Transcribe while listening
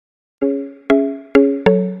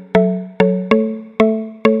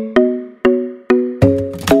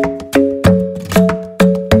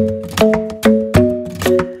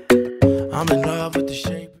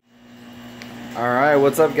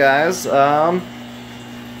up, guys? I'm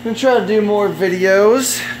gonna try to do more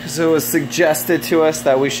videos because it was suggested to us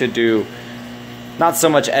that we should do not so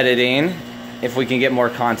much editing if we can get more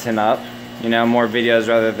content up, you know, more videos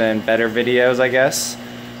rather than better videos, I guess.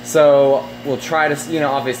 So we'll try to, you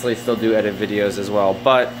know, obviously still do edit videos as well,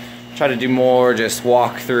 but try to do more just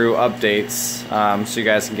walk through updates, so you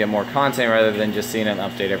guys can get more content rather than just seeing an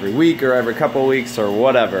update every week or every couple of weeks or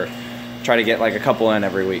whatever. Try to get like a couple in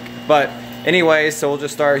every week. But anyway, so we'll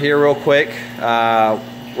just start here real quick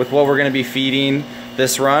with what we're going to be feeding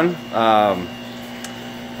this run.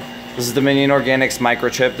 This is Dominion Organics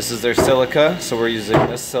microchip. This is their silica, so we're using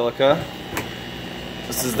this silica.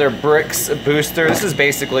 This is their Brix booster. This is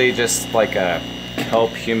basically just like a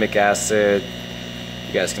kelp humic acid.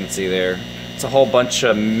 You guys can see there. It's a whole bunch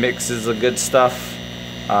of mixes of good stuff.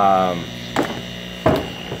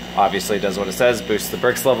 Obviously it does what it says, boosts the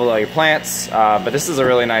Brix level of your plants, but this is a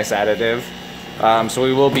really nice additive. So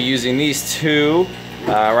we will be using these two.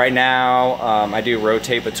 Right now, I do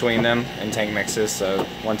rotate between them in tank mixes, so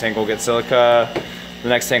one tank will get silica, the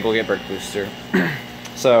next tank will get Brix booster.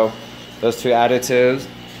 So those two additives.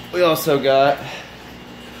 We also got,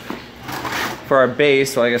 for our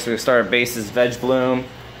base, well I guess we start our base is Veg Bloom,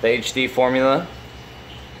 the HD formula.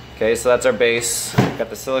 Okay, so that's our base.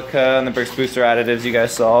 Got the silica and the Brix booster additives you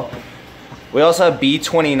guys saw. We also have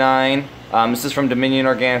B29. This is from Dominion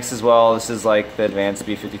Organics as well. This is like the advanced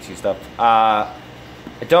B52 stuff. I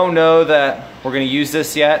don't know that we're gonna use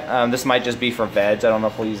this yet. This might just be for veg. I don't know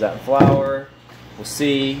if we'll use that in flour. We'll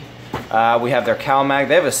see. We have their CalMag.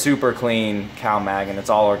 They have a super clean CalMag and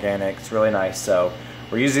it's all organic. It's really nice. So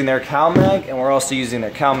we're using their CalMag and we're also using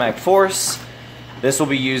their CalMag Force. This will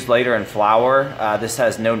be used later in flour. This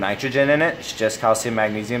has no nitrogen in it. It's just calcium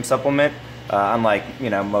magnesium supplement. Unlike,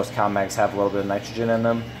 you know, most CalMags have a little bit of nitrogen in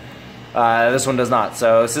them. This one does not.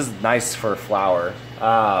 So this is nice for flour.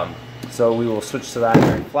 So we will switch to that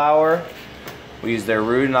during flour. We use their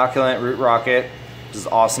root inoculant, Root Rocket. This is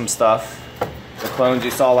awesome stuff. The clones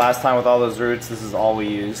you saw last time with all those roots, this is all we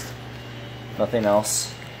used. Nothing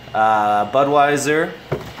else. Budweiser,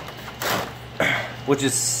 which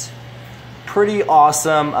is pretty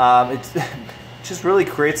awesome. It just really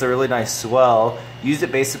creates a really nice swell. Used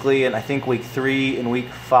it basically in I think week 3 and week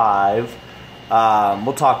 5.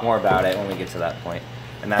 We'll talk more about it when we get to that point.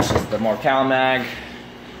 And that's just the more CalMag.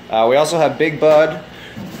 We also have Big Bud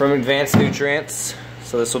from Advanced Nutrients.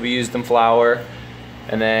 So this will be used in flour.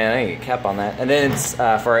 And then I need a cap on that. And then it's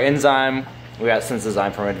for our enzyme, we got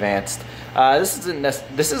Synzyme from Advanced.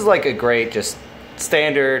 This is like a great just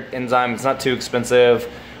standard enzyme. It's not too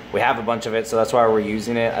expensive. We have a bunch of it, so that's why we're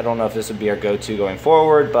using it. I don't know if this would be our go-to going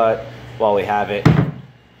forward, but while we have it,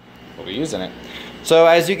 we'll be using it. So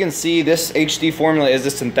as you can see, this HD formula is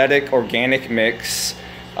a synthetic organic mix.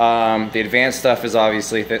 The advanced stuff is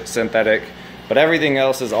obviously synthetic, but everything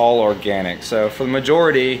else is all organic. So for the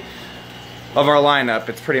majority of our lineup,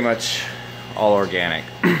 it's pretty much all organic,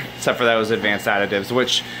 except for those advanced additives,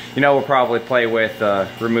 which, you know, we'll probably play with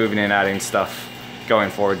removing and adding stuff going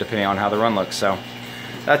forward, depending on how the run looks. So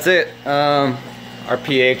that's it. Our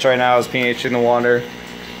pH right now is pH in the water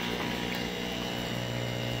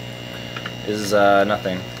is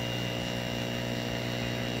nothing.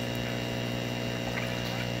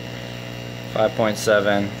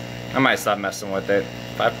 5.7. I might stop messing with it.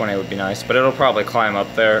 5.8 would be nice, but it'll probably climb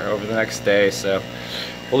up there over the next day, so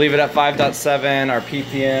we'll leave it at 5.7. Our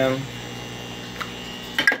ppm,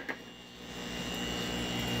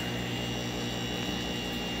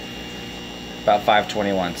 about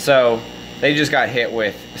 521. So they just got hit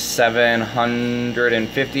with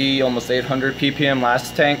 750, almost 800 ppm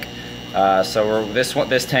last tank. So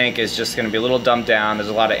this tank is just going to be a little dumbed down. There's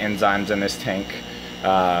a lot of enzymes in this tank.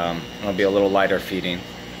 It'll be a little lighter feeding.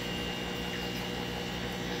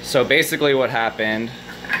 So basically what happened,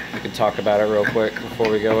 we can talk about it real quick before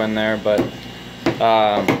we go in there, but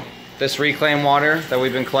this reclaimed water that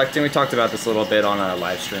we've been collecting, we talked about this a little bit on a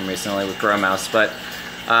live stream recently with Grow Mouse, but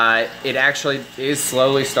it actually is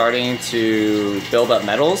slowly starting to build up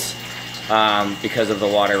metals because of the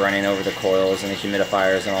water running over the coils and the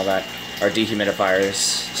humidifiers and all that, or dehumidifiers.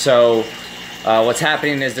 So what's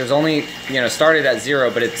happening is there's only, you know, started at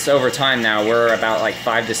 0, but it's over time now. We're about like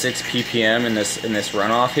 5 to 6 ppm in this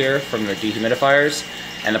runoff here from the dehumidifiers.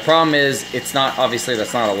 And the problem is, it's not, obviously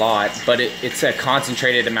that's not a lot, but it's a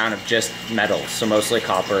concentrated amount of just metals. So mostly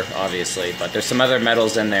copper, obviously, but there's some other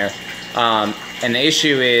metals in there. And the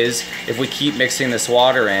issue is, if we keep mixing this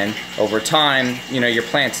water in, over time, you know, your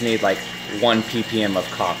plants need like 1 ppm of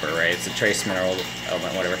copper, right? It's a trace mineral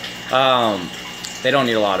element, whatever. They don't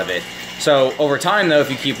need a lot of it. So over time though,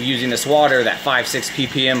 if you keep using this water, that 5-6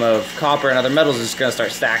 ppm of copper and other metals is just gonna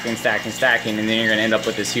start stacking, and then you're gonna end up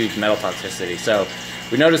with this huge metal toxicity. So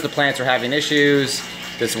we noticed the plants were having issues,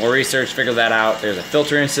 did some more research, figured that out. There's a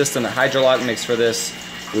filtering system that Hydrolock makes for this.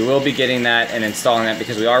 We will be getting that and installing that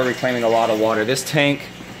because we are reclaiming a lot of water. This tank,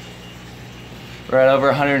 we're at over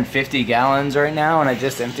 150 gallons right now, and I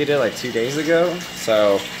just emptied it like 2 days ago.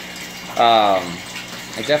 So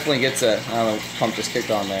it definitely gets a, I don't know, pump just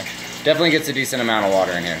kicked on there. Definitely gets a decent amount of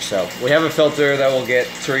water in here. So we have a filter that we'll get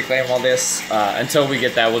to reclaim all this. Until we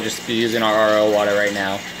get that, we'll just be using our RO water right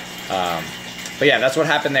now. But yeah, that's what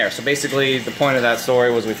happened there. So basically the point of that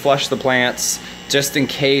story was we flushed the plants just in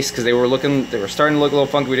case, because they were starting to look a little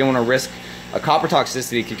funky. We didn't want to risk, a copper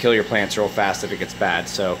toxicity could kill your plants real fast if it gets bad.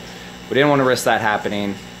 So we didn't want to risk that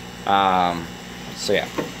happening. So yeah,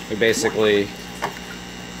 we basically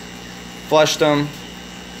flushed them,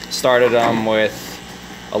 started them with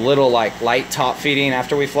a little like light top feeding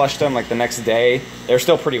after we flushed them, like the next day. They're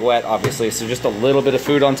still pretty wet, obviously, so just a little bit of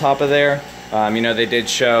food on top of there. You know, they did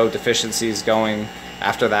show deficiencies going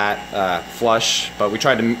after that flush, but we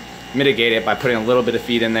tried to mitigate it by putting a little bit of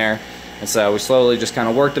feed in there. And so we slowly just kind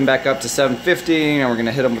of worked them back up to 750, and we're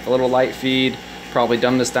gonna hit them with a little light feed, probably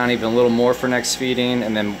dumb this down even a little more for next feeding,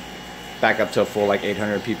 and then back up to a full like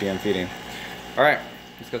 800 ppm feeding. All right,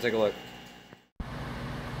 let's go take a look.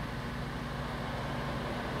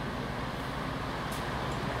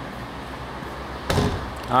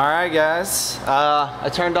 Alright guys, I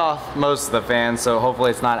turned off most of the fans, so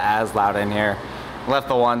hopefully it's not as loud in here. Left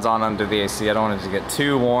the ones on under the AC, I don't want it to get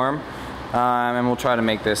too warm. And we'll try to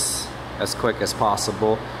make this as quick as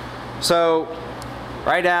possible. So,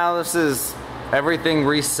 right now this is everything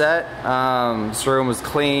reset. This room was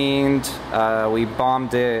cleaned, we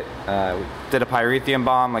bombed it, we did a pyrethrum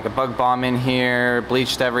bomb, like a bug bomb in here,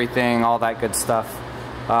 bleached everything, all that good stuff.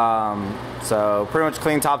 So pretty much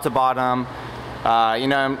clean top to bottom. You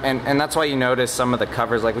know, and that's why you notice some of the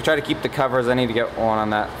covers, like we try to keep the covers, I need to get one on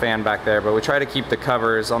that fan back there, but we try to keep the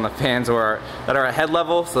covers on the fans that are at head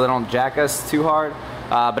level so they don't jack us too hard.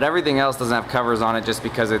 But everything else doesn't have covers on it just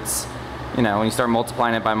because it's, you know, when you start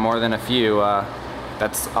multiplying it by more than a few,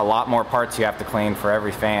 that's a lot more parts you have to clean for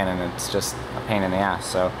every fan, and it's just a pain in the ass.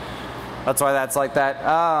 So that's why that's like that.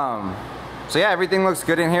 So yeah, everything looks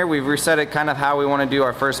good in here. We've reset it kind of how we want to do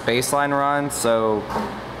our first baseline run. So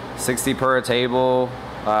 60 per a table,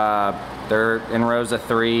 they're in rows of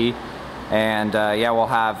 3, and yeah, we'll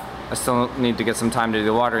have, I still need to get some time to do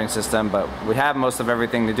the watering system, but we have most of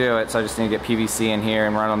everything to do it, so I just need to get PVC in here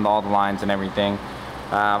and run on all the lines and everything.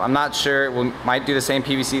 I'm not sure, we might do the same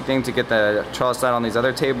PVC thing to get the trellis out on these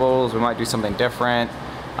other tables, we might do something different.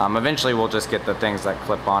 Eventually we'll just get the things that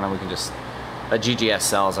clip on and we can just, a GGS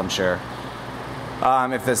cells I'm sure,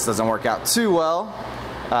 if this doesn't work out too well.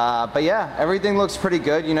 But yeah, everything looks pretty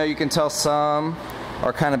good. You know, you can tell some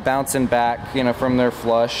are kind of bouncing back, you know, from their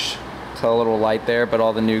flush. Tell a little light there, but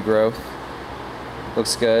all the new growth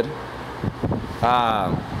looks good.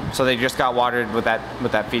 So they just got watered with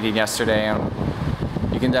that feeding yesterday,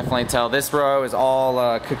 and you can definitely tell this row is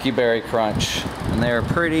all Cookie Berry Crunch, and they're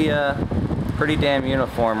pretty damn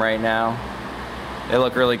uniform right now. They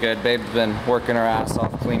look really good. Babe's been working her ass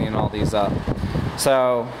off cleaning all these up.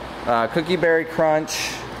 So Cookie Berry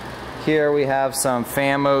Crunch. Here we have some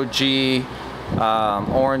FAM-OG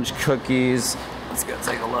orange cookies. Let's go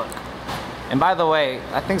take a look. And by the way,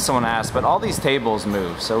 I think someone asked, but all these tables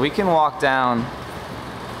move, so we can walk down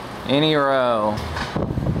any row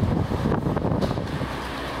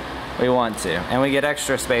we want to. And we get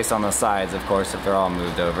extra space on the sides, of course, if they're all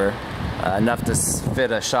moved over. Enough to fit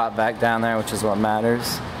a shot back down there, which is what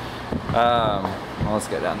matters. Well, let's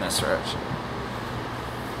go down this row.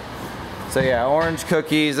 So yeah, orange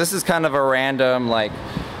cookies. This is kind of a random, like,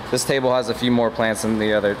 this table has a few more plants than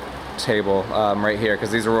the other table right here,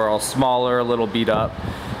 because these are all smaller, a little beat up.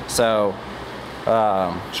 So,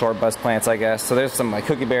 short bust plants, I guess. So there's some like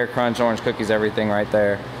Cookie Berry Crunch, orange cookies, everything right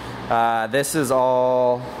there. This is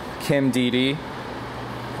all Kim Didi,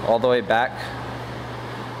 all the way back.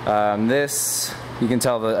 This, you can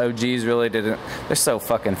tell the OGs really didn't, they're so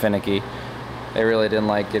fucking finicky. They really didn't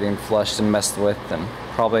like getting flushed and messed with, and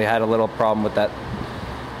probably had a little problem with that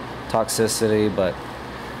toxicity, but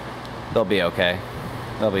they'll be okay.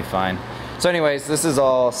 They'll be fine. So anyways, this is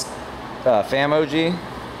all FAM-OG.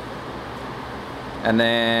 And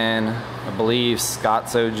then I believe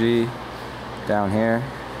Scott's OG down here.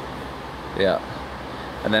 Yeah.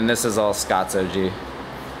 And then this is all Scott's OG.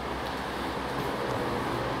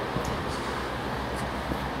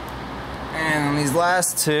 And these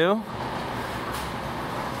last two,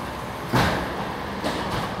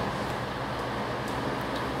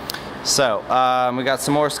 So we got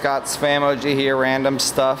some more Scott's Famoji here, random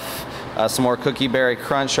stuff. Some more Cookie Berry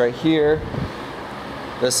Crunch right here.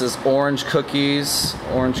 This is orange cookies,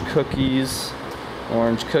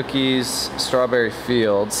 Strawberry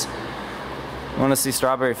Fields. Want to see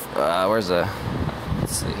strawberry? Where's the?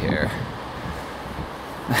 Let's see here.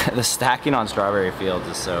 The stacking on Strawberry Fields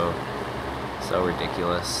is so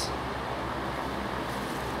ridiculous.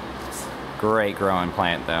 Great growing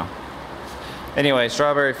plant though. Anyway,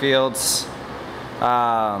 Strawberry Fields.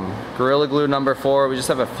 Gorilla Glue number 4. We just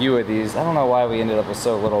have a few of these. I don't know why we ended up with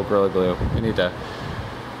so little Gorilla Glue. We need to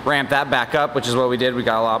ramp that back up, which is what we did. We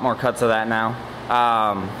got a lot more cuts of that now.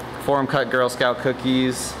 Form cut Girl Scout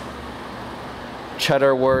cookies.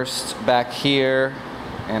 Cheddar Wurst back here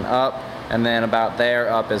and up, and then about there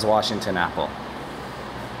up is Washington apple.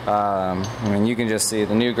 I mean, you can just see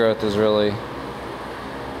the new growth is really,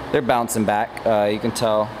 they're bouncing back. You can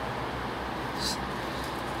tell,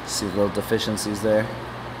 see little deficiencies there,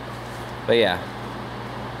 but yeah,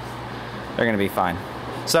 they're gonna be fine.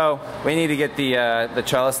 So we need to get the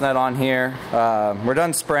trellis net on here. We're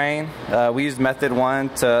done spraying. We used method 1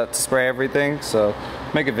 to spray everything, so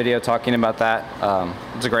make a video talking about that.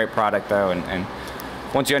 It's a great product though, and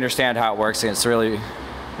once you understand how it works, it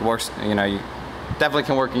works, you know, you definitely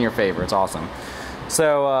can work in your favor. It's awesome.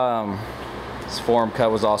 So this form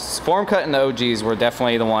cut was awesome. Form cut and the OGs were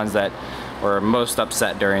definitely the ones that were most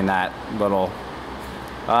upset during that little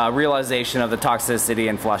realization of the toxicity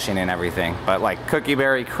and flushing and everything. But like Cookie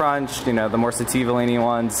Berry Crunch, you know, the more sativa-leaning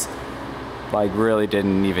ones, like really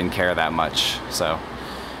didn't even care that much. So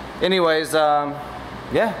anyways,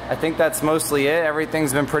 yeah, I think that's mostly it.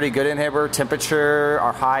 Everything's been pretty good in here. Temperature,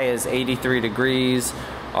 our high is 83 degrees.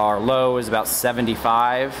 Our low is about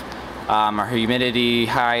 75. Our humidity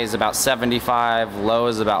high is about 75. Low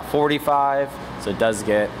is about 45. So it does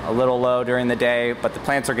get a little low during the day, but the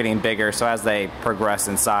plants are getting bigger. So as they progress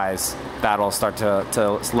in size, that'll start to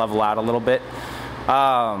level out a little bit.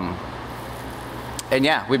 And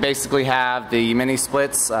yeah, we basically have the mini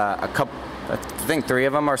splits. I think 3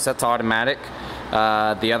 of them are set to automatic.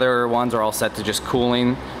 The other ones are all set to just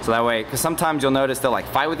cooling, so that way, because sometimes you'll notice they'll like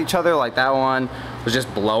fight with each other. Like that one was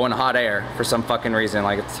just blowing hot air for some fucking reason.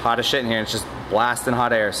 Like it's hot as shit in here, and it's just blasting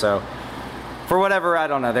hot air. So for whatever, I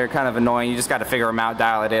don't know, they're kind of annoying. You just got to figure them out,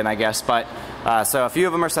 dial it in, I guess. But so a few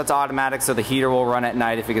of them are set to automatic, so the heater will run at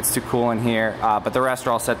night if it gets too cool in here. But the rest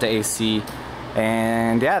are all set to AC.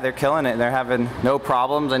 And yeah, they're killing it. They're having no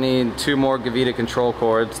problems. I need 2 more Gavita control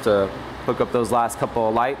cords to hook up those last couple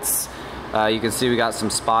of lights. You can see we got some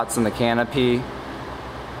spots in the canopy,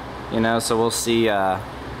 you know, so we'll see.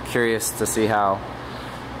 Curious to see how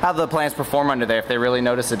the plants perform under there, if they really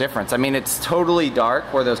notice a difference. I mean, it's totally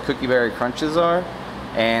dark where those Cookie Berry Crunches are,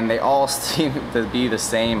 and they all seem to be the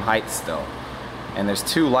same height still. And there's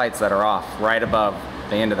 2 lights that are off right above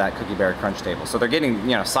the end of that Cookie Berry Crunch table. So they're getting,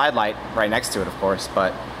 you know, side light right next to it, of course,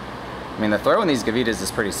 but I mean, the throw in these Gavitas is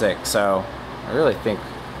pretty sick, so I really think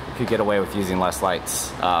could get away with using less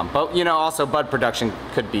lights. But you know, also bud production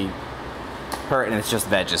could be hurt, and it's just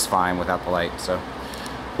veg is fine without the light, so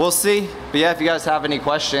we'll see. But yeah, if you guys have any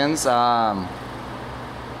questions, you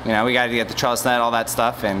know, we got to get the trellis net, all that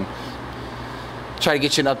stuff, and try to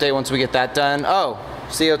get you an update once we get that done. Oh,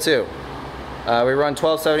 CO2. We run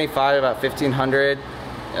 1275, about 1500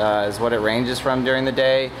 is what it ranges from during the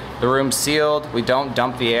day. The room's sealed. We don't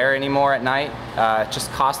dump the air anymore at night. It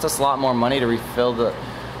just cost us a lot more money to refill the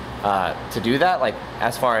to do that, like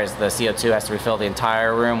as far as the CO2 has to refill the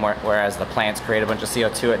entire room, whereas the plants create a bunch of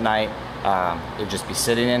CO2 at night. It would just be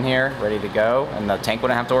sitting in here ready to go, and the tank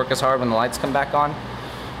wouldn't have to work as hard when the lights come back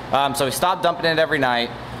on. So we stopped dumping it every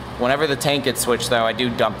night. Whenever the tank gets switched though, I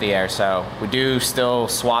do dump the air, so we do still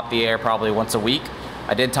swap the air probably once a week.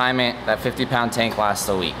 I did time it, that 50-pound tank lasts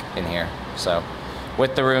a week in here, so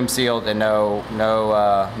with the room sealed and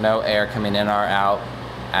no air coming in or out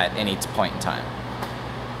at any point in time.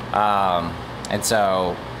 And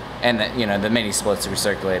so, you know, the mini splits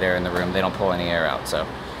recirculate air in the room. They don't pull any air out, so.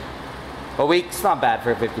 A week's not bad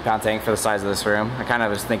for a 50-pound tank for the size of this room. I kind of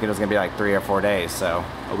was thinking it was gonna be like 3 or 4 days, so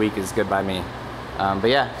a week is good by me. But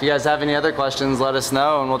yeah, if you guys have any other questions, let us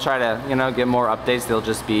know, and we'll try to, you know, get more updates. They'll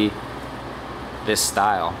just be this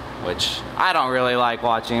style, which I don't really like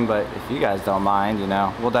watching, but if you guys don't mind, you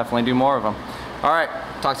know, we'll definitely do more of them. All right,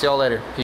 talk to y'all later. Peace.